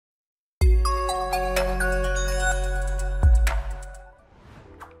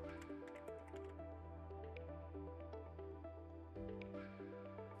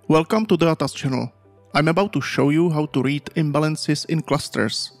Welcome to the ATAS channel. I'm about to show you how to read imbalances in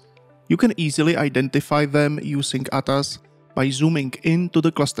clusters. You can easily identify them using ATAS by zooming into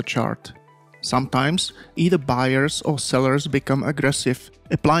the cluster chart. Sometimes either buyers or sellers become aggressive,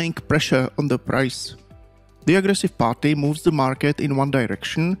 applying pressure on the price. The aggressive party moves the market in one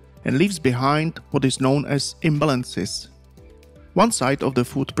direction and leaves behind what is known as imbalances. One side of the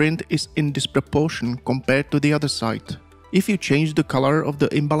footprint is in disproportion compared to the other side. If you change the color of the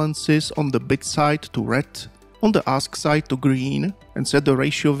imbalances on the bid side to red, on the ask side to green, and set the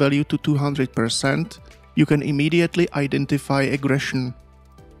ratio value to 200%, you can immediately identify aggression.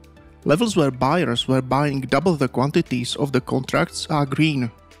 Levels where buyers were buying double the quantities of the contracts are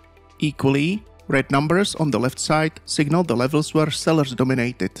green. Equally, red numbers on the left side signal the levels where sellers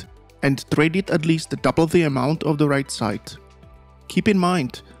dominated and traded at least double the amount of the right side. Keep in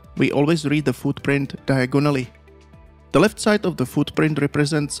mind, we always read the footprint diagonally. The left side of the footprint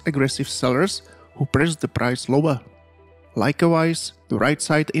represents aggressive sellers who press the price lower. Likewise, the right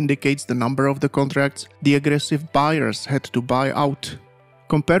side indicates the number of the contracts the aggressive buyers had to buy out.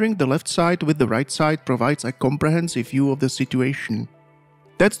 Comparing the left side with the right side provides a comprehensive view of the situation.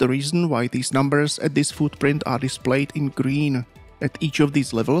 That's the reason why these numbers at this footprint are displayed in green. At each of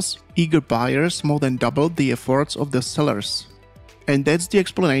these levels, eager buyers more than doubled the efforts of the sellers. And that's the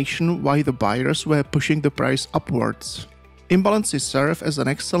explanation why the buyers were pushing the price upwards. Imbalances serve as an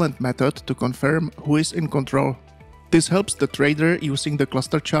excellent method to confirm who is in control. This helps the trader using the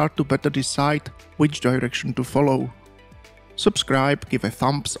cluster chart to better decide which direction to follow. Subscribe, give a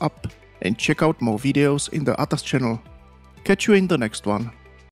thumbs up, and check out more videos in the ATAS channel. Catch you in the next one.